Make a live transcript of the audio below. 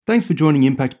Thanks for joining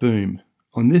Impact Boom.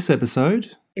 On this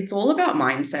episode, it's all about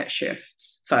mindset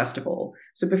shifts, first of all.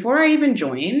 So before I even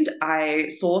joined, I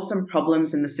saw some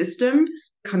problems in the system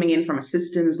coming in from a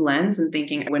systems lens and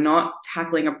thinking we're not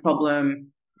tackling a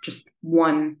problem, just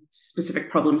one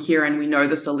specific problem here, and we know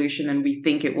the solution and we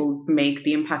think it will make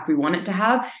the impact we want it to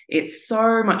have. It's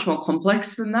so much more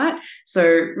complex than that. So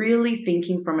really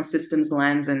thinking from a systems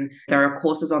lens, and there are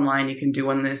courses online you can do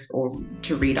on this or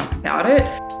to read up about it.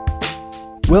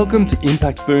 Welcome to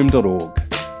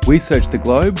impactboom.org. We search the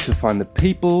globe to find the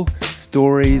people,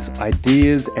 stories,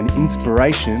 ideas, and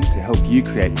inspiration to help you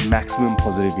create maximum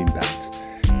positive impact.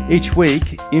 Each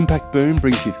week, Impact Boom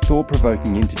brings you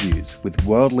thought-provoking interviews with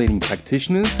world-leading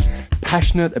practitioners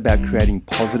passionate about creating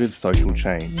positive social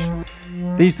change.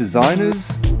 These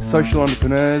designers, social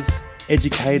entrepreneurs,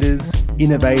 educators,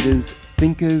 innovators,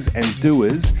 thinkers, and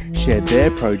doers share their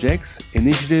projects,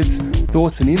 initiatives,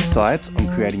 thoughts, and insights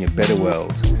on creating a better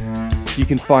world. You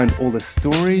can find all the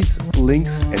stories,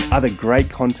 links, and other great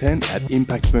content at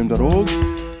impactboom.org.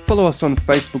 Follow us on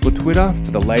Facebook or Twitter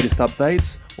for the latest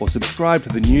updates, or subscribe to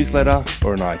the newsletter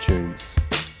or on iTunes.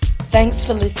 Thanks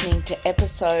for listening to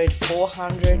episode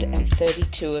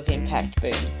 432 of Impact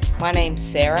Boom. My name's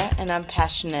Sarah and I'm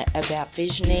passionate about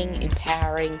visioning,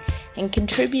 empowering and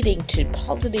contributing to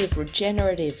positive,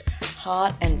 regenerative,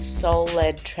 heart and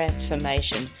soul-led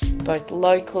transformation, both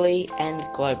locally and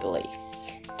globally.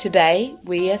 Today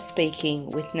we are speaking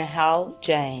with Nehal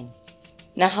Jain.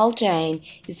 Nehal Jain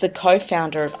is the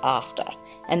co-founder of After,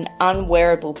 an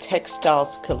unwearable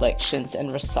textiles collections and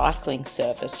recycling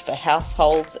service for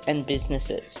households and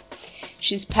businesses.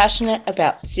 She's passionate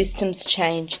about systems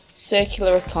change,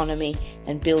 circular economy,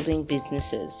 and building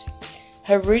businesses.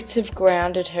 Her roots have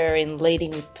grounded her in leading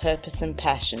with purpose and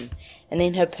passion, and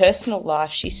in her personal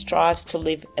life she strives to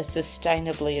live as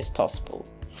sustainably as possible.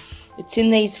 It's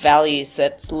in these values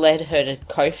that's led her to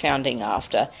co-founding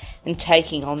After and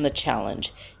taking on the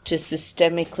challenge to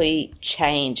systemically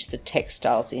change the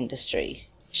textiles industry.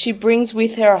 She brings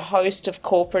with her a host of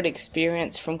corporate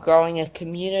experience, from growing a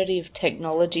community of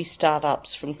technology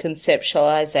startups from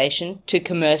conceptualization to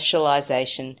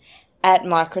commercialization at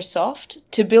Microsoft,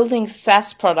 to building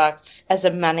SaaS products as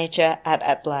a manager at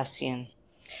Atlassian.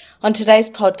 On today's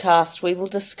podcast, we will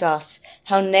discuss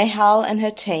how Nehal and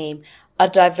her team are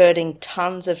diverting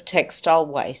tons of textile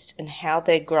waste and how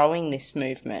they're growing this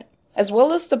movement, as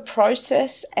well as the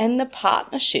process and the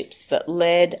partnerships that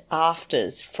led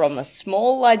Afters from a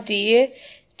small idea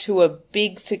to a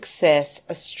big success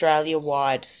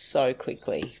Australia-wide so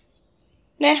quickly.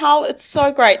 Nehal, it's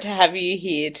so great to have you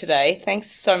here today.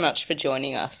 Thanks so much for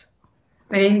joining us.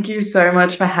 Thank you so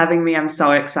much for having me. I'm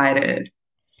so excited.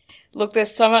 Look,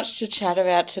 there's so much to chat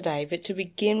about today, but to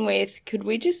begin with, could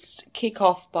we just kick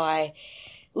off by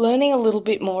learning a little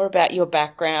bit more about your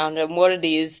background and what it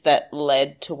is that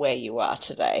led to where you are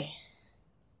today?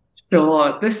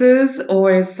 Sure. This is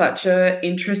always such an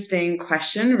interesting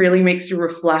question. Really makes you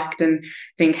reflect and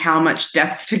think how much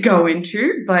depth to go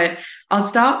into. But I'll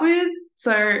start with,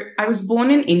 so I was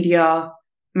born in India.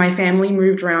 My family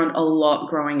moved around a lot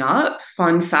growing up.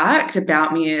 Fun fact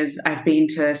about me is I've been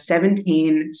to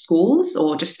 17 schools,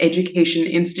 or just education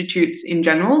institutes in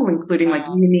general, including like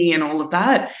uni and all of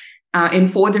that, in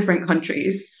 4 different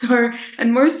countries. So,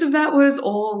 and most of that was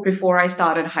all before I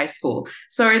started high school.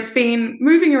 So it's been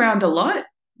moving around a lot,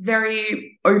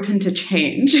 very open to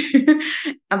change.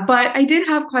 But I did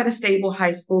have quite a stable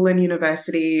high school and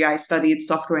university. I studied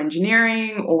software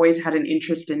engineering, always had an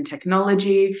interest in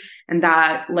technology, and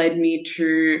that led me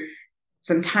to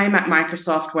some time at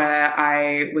Microsoft where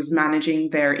I was managing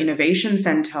their innovation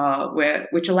center,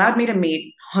 which allowed me to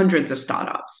meet hundreds of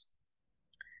startups.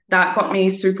 That got me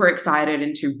super excited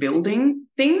into building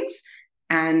things,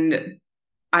 and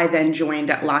I then joined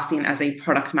Atlassian as a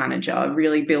product manager,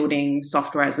 really building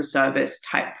software as a service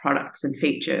type products and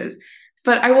features.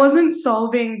 But I wasn't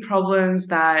solving problems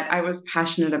that I was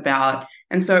passionate about.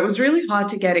 And so it was really hard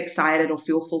to get excited or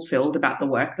feel fulfilled about the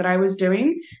work that I was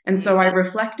doing. And so I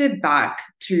reflected back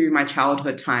to my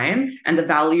childhood time and the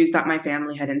values that my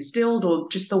family had instilled, or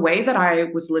just the way that I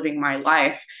was living my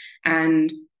life.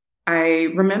 And I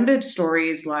remembered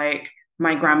stories like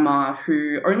my grandma,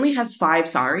 who only has 5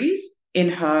 saris in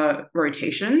her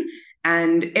rotation,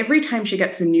 and every time she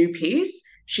gets a new piece,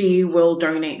 she will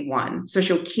donate 1. So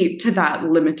she'll keep to that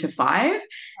limit of 5.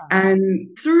 And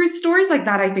through stories like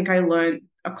that, I think I learned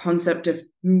a concept of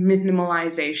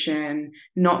minimalization,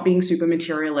 not being super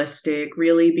materialistic,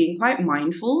 really being quite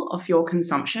mindful of your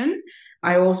consumption.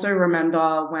 I also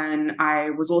remember when I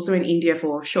was also in India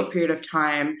for a short period of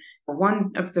time,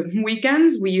 One of the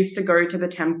weekends, we used to go to the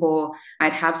temple.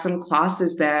 I'd have some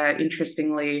classes there,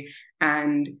 interestingly.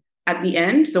 And at the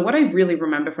end, so what I really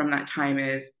remember from that time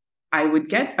is I would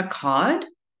get a card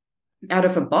out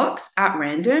of a box at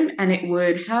random, and it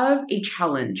would have a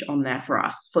challenge on there for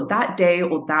us for that day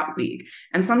or that week.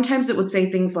 And sometimes it would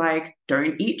say things like,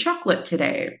 don't eat chocolate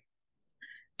today,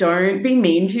 don't be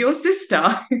mean to your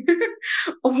sister,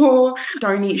 or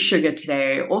don't eat sugar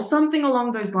today, or something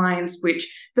along those lines,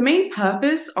 which the main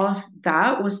purpose of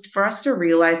that was for us to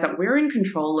realize that we're in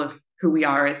control of who we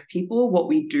are as people, what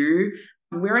we do.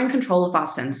 We're in control of our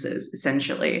senses,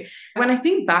 essentially. When I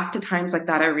think back to times like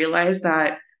that, I realized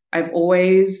that I've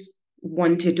always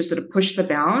wanted to sort of push the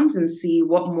bounds and see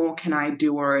what more can I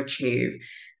do or achieve.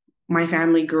 My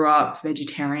family grew up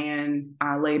vegetarian,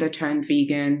 later turned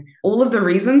vegan. All of the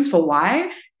reasons for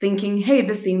why, thinking, hey,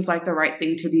 this seems like the right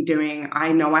thing to be doing.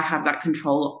 I know I have that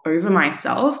control over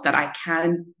myself, that I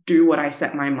can do what I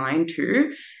set my mind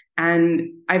to. And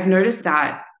I've noticed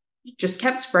that just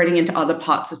kept spreading into other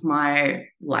parts of my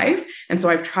life. And so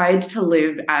I've tried to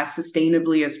live as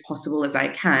sustainably as possible as I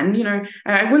can. You know,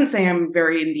 I wouldn't say I'm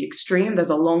very in the extreme.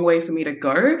 There's a long way for me to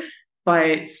go,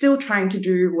 but still trying to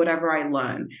do whatever I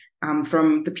learn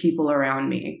from the people around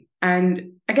me.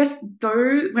 And I guess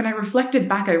though, when I reflected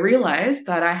back, I realized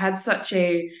that I had such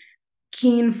a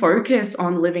keen focus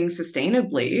on living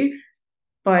sustainably,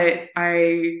 but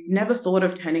I never thought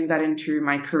of turning that into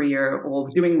my career or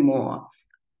doing more.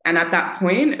 And at that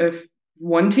point of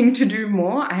wanting to do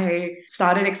more, I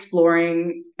started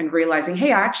exploring and realizing,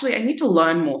 hey, I need to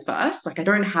learn more first. Like, I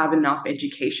don't have enough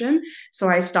education. So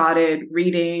I started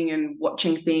reading and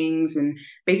watching things and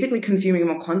basically consuming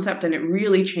more concept. And it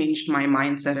really changed my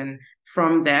mindset. And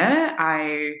from there,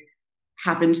 I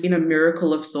happened, in a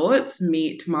miracle of sorts,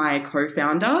 meet my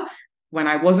co-founder when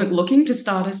I wasn't looking to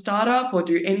start a startup or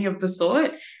do any of the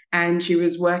sort. And she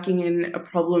was working in a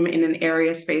problem in an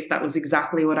area space that was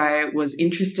exactly what I was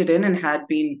interested in and had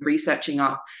been researching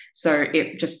up. So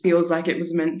it just feels like it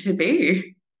was meant to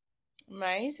be.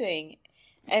 Amazing.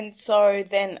 And so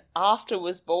then After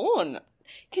was born.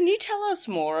 Can you tell us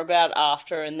more about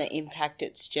After and the impact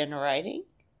it's generating?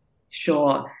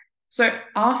 Sure. So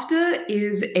After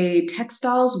is a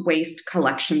textiles waste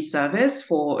collection service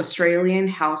for Australian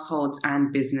households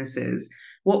and businesses.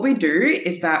 What we do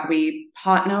is that we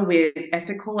partner with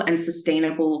ethical and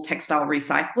sustainable textile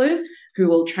recyclers who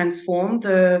will transform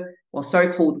the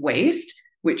so-called waste,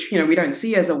 which we don't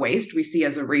see as a waste, we see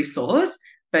as a resource,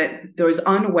 but those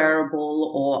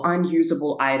unwearable or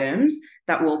unusable items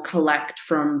that we'll collect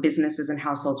from businesses and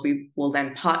households, we will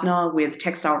then partner with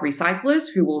textile recyclers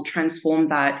who will transform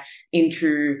that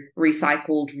into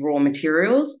recycled raw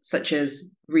materials such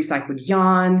as recycled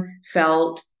yarn,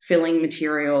 felt, filling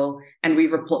material, and we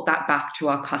report that back to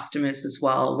our customers as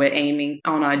well. We're aiming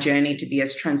on our journey to be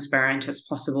as transparent as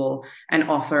possible and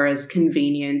offer as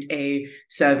convenient a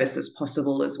service as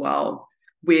possible as well.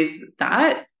 With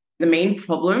that, the main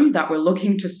problem that we're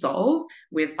looking to solve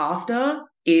with After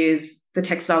is the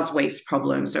textiles waste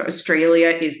problem. So Australia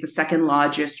is the second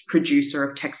largest producer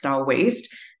of textile waste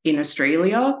in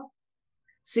Australia.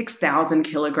 6,000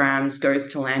 kilograms goes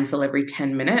to landfill every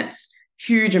 10 minutes.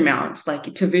 Huge amounts. Like,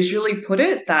 to visually put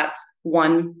it, that's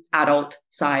one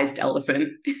adult-sized elephant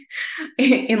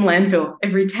in landfill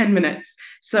every 10 minutes.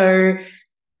 So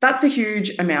that's a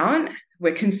huge amount.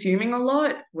 We're consuming a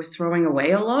lot. We're throwing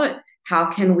away a lot. How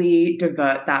can we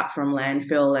divert that from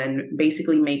landfill and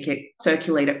basically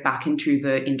circulate it back into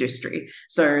the industry?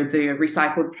 So the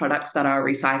recycled products that our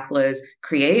recyclers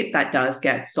create, that does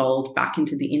get sold back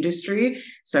into the industry.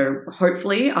 So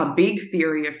hopefully our big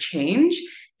theory of change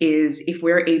is if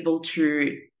we're able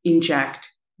to inject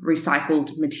recycled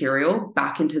material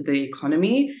back into the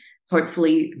economy,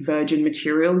 hopefully virgin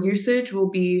material usage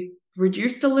will be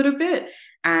reduced a little bit,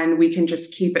 and we can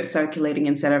just keep it circulating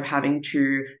instead of having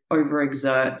to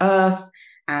overexert Earth,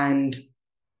 and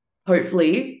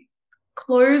hopefully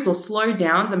close or slow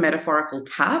down the metaphorical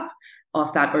tap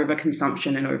of that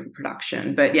overconsumption and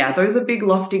overproduction. But yeah, those are big,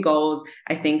 lofty goals.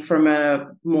 I think from a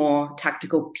more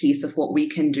tactical piece of what we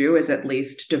can do is at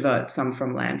least divert some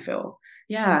from landfill.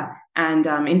 Yeah. And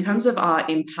in terms of our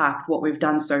impact, what we've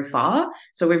done so far,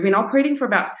 so we've been operating for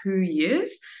about 2 years,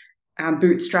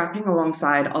 bootstrapping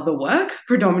alongside other work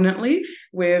predominantly.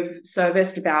 We've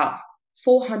serviced about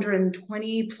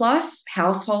 420 plus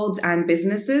households and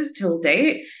businesses till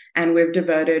date, and we've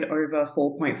diverted over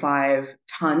 4.5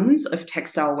 tons of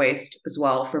textile waste as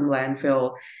well from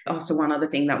landfill. Also, one other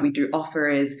thing that we do offer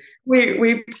is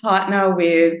we partner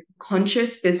with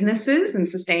conscious businesses and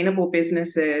sustainable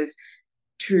businesses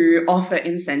to offer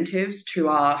incentives to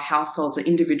our households or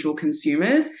individual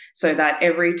consumers so that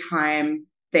every time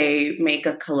they make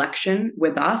a collection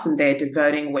with us and they're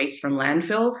diverting waste from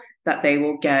landfill, that they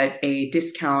will get a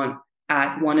discount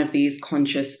at one of these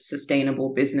conscious,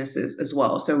 sustainable businesses as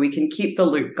well. So we can keep the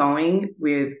loop going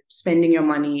with spending your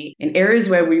money in areas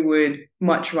where we would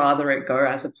much rather it go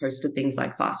as opposed to things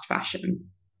like fast fashion.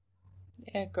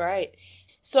 Yeah, great.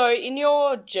 So in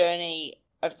your journey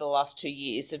over the last 2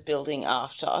 years of building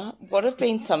After, what have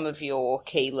been some of your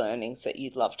key learnings that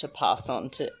you'd love to pass on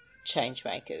to change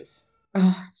makers?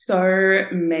 Oh, so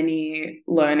many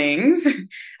learnings.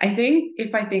 I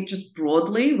think just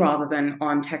broadly rather than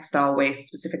on textile waste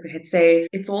specifically, I'd say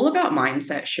it's all about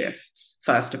mindset shifts,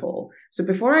 first of all. So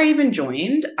before I even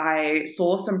joined, I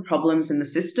saw some problems in the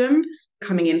system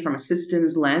coming in from a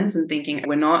systems lens and thinking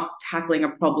we're not tackling a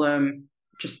problem,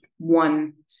 just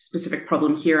one specific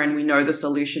problem here, and we know the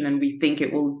solution and we think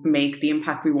it will make the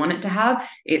impact we want it to have.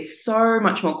 It's so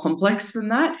much more complex than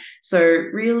that. So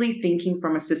really thinking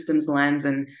from a systems lens,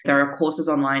 and there are courses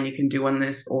online you can do on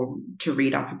this or to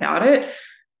read up about it.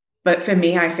 But for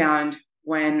me, I found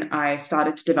when I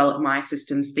started to develop my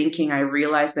systems thinking, I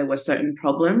realized there were certain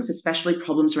problems, especially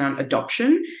problems around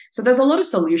adoption. So there's a lot of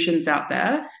solutions out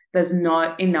there. There's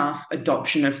not enough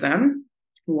adoption of them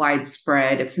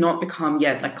widespread. It's not become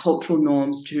yet like cultural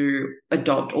norms to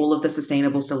adopt all of the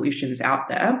sustainable solutions out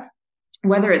there,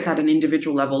 whether it's at an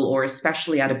individual level or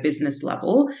especially at a business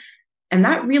level. And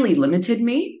that really limited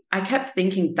me. I kept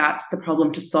thinking that's the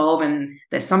problem to solve, and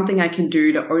there's something I can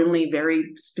do to only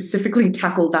very specifically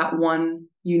tackle that one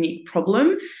unique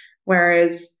problem.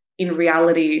 Whereas in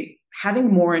reality,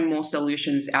 having more and more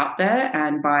solutions out there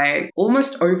and by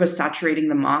almost oversaturating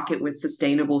the market with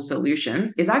sustainable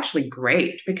solutions is actually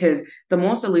great, because the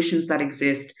more solutions that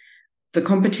exist, the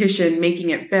competition making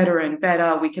it better and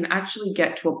better, we can actually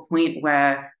get to a point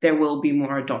where there will be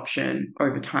more adoption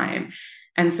over time.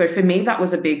 And so for me, that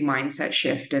was a big mindset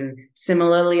shift. And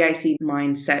similarly, I see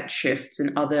mindset shifts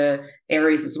in other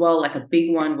areas as well. Like a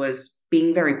big one was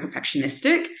being very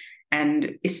perfectionistic.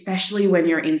 And especially when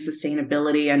you're in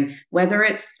sustainability, and whether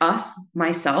it's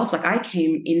myself, like I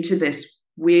came into this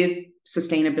with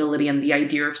sustainability and the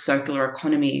idea of circular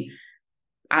economy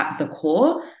at the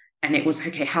core. And it was,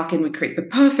 okay, how can we create the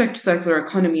perfect circular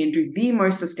economy and do the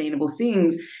most sustainable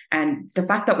things? And the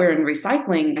fact that we're in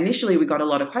recycling, initially we got a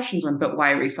lot of questions on, but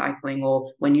why recycling?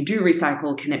 Or when you do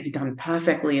recycle, can it be done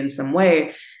perfectly in some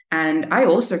way? And I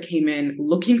also came in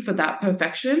looking for that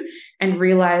perfection and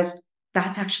realized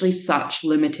that's actually such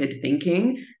limited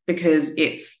thinking, because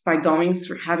it's by going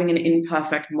through having an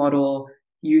imperfect model,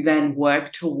 you then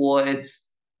work towards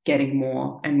getting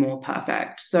more and more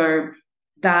perfect. So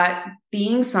that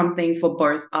being something for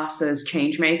both us as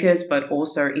change makers, but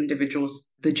also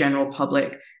individuals, the general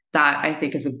public, that I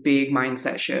think is a big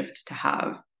mindset shift to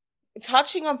have.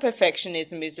 Touching on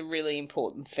perfectionism is a really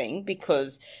important thing,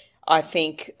 because I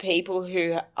think people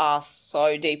who are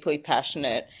so deeply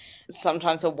passionate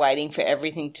sometimes are waiting for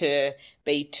everything to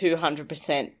be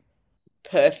 200%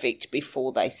 perfect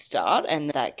before they start,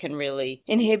 and that can really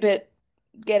inhibit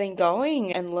getting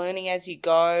going and learning as you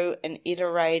go and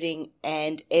iterating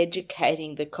and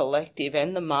educating the collective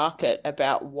and the market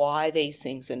about why these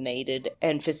things are needed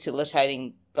and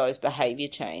facilitating those behavior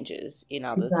changes in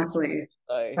others. Exactly.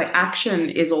 So, like action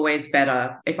is always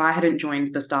better. If I hadn't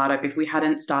joined the startup, if we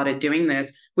hadn't started doing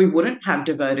this, we wouldn't have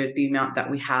diverted the amount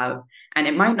that we have. And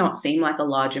it might not seem like a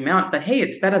large amount, but hey,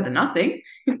 it's better than nothing.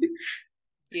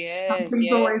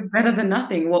 Something's always better than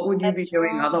nothing. What would you be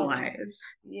doing otherwise?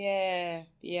 Yeah.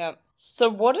 So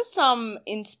what are some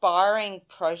inspiring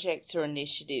projects or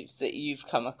initiatives that you've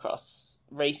come across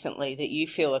recently that you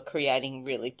feel are creating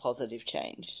really positive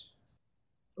change?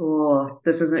 Oh,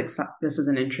 this is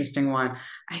an interesting one.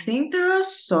 I think there are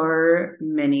so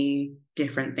many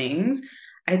different things.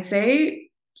 I'd say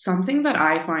something that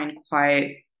I find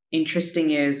quite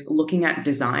interesting is looking at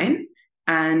design,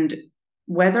 and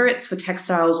whether it's for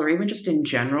textiles or even just in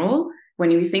general,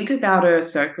 when you think about a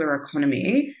circular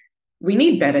economy, we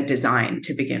need better design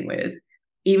to begin with.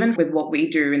 Even with what we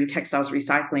do in textiles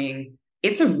recycling,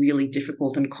 it's a really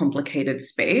difficult and complicated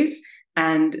space.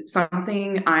 And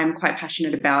something I'm quite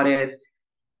passionate about is,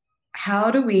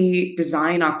 how do we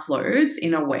design our clothes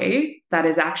in a way that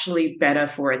is actually better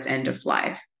for its end of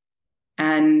life?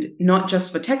 And not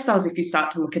just for textiles, if you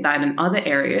start to look at that in other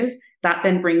areas, that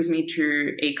then brings me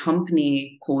to a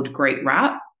company called Great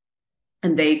Wrap.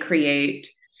 And they create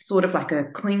sort of like a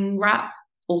cling wrap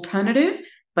alternative,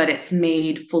 but it's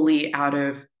made fully out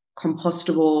of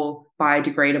compostable,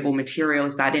 biodegradable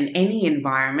materials that in any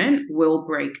environment will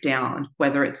break down,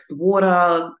 whether it's the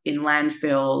water, in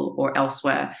landfill, or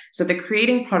elsewhere. So they're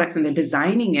creating products and they're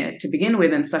designing it to begin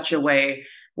with in such a way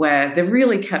where they've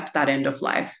really kept that end of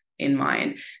life in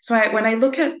mind. So when I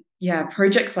look at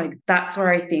projects like that's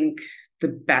where I think the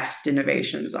best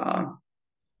innovations are.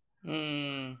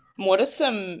 What are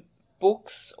some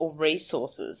books or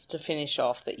resources to finish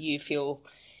off that you feel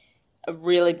are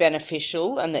really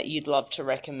beneficial and that you'd love to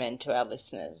recommend to our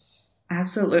listeners?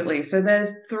 Absolutely. So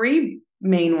there's 3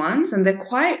 main ones, and they're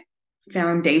quite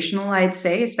foundational, I'd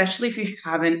say, especially if you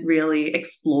haven't really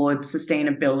explored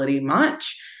sustainability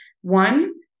much.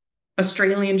 One,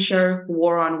 Australian show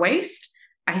War on Waste.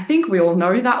 I think we all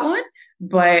know that one,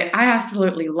 but I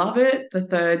absolutely love it. The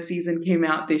 3rd season came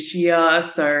out this year,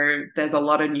 so there's a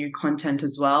lot of new content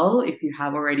as well if you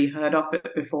have already heard of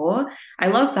it before. I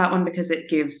love that one because it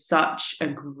gives such a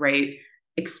great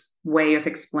way of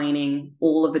explaining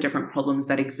all of the different problems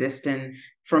that exist and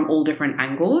from all different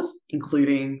angles,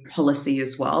 including policy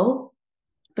as well.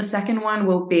 The second one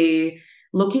will be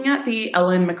looking at the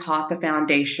Ellen MacArthur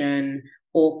Foundation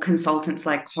or consultants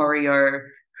like Corio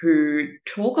who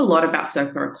talk a lot about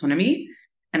circular economy.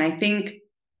 And I think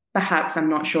perhaps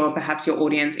your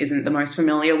audience isn't the most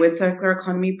familiar with circular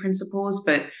economy principles,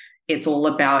 but it's all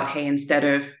about, hey, instead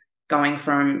of going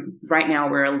from, right now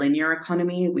we're a linear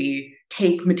economy, we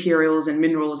take materials and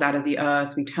minerals out of the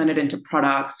earth, we turn it into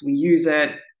products, we use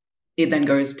it, it then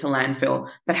goes to landfill.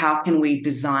 But how can we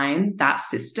design that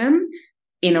system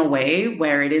in a way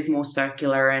where it is more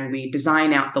circular and we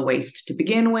design out the waste to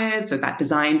begin with? So that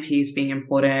design piece being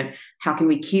important. How can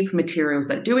we keep materials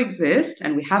that do exist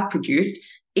and we have produced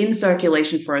in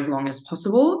circulation for as long as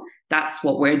possible? That's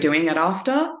what we're doing at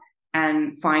After.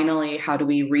 And finally, how do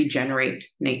we regenerate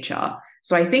nature?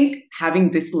 So I think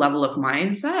having this level of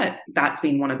mindset, that's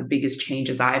been one of the biggest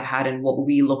changes I've had in what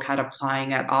we look at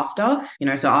applying at After.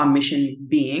 So our mission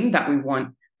being that we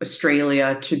want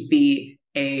Australia to be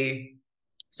a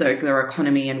circular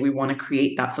economy and we want to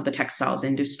create that for the textiles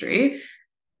industry.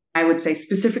 I would say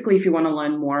specifically if you want to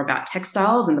learn more about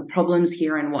textiles and the problems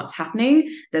here and what's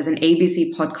happening, there's an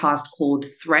ABC podcast called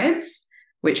Threads,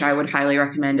 which I would highly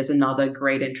recommend as another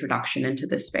great introduction into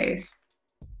this space.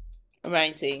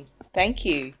 Amazing. Thank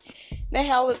you.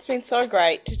 Nehal, it's been so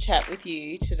great to chat with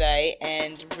you today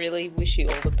and really wish you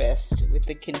all the best with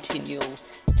the continual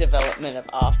development of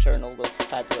After and all the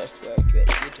fabulous work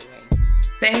that you're doing.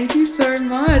 Thank you so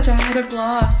much. I had a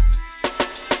blast.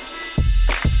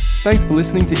 Thanks for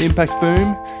listening to Impact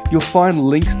Boom. You'll find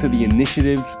links to the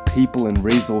initiatives, people and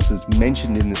resources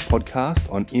mentioned in this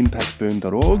podcast on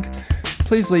impactboom.org.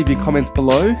 Please leave your comments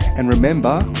below, and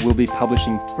remember, we'll be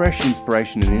publishing fresh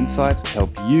inspiration and insights to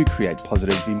help you create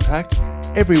positive impact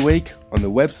every week on the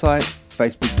website,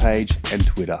 Facebook page and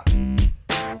Twitter.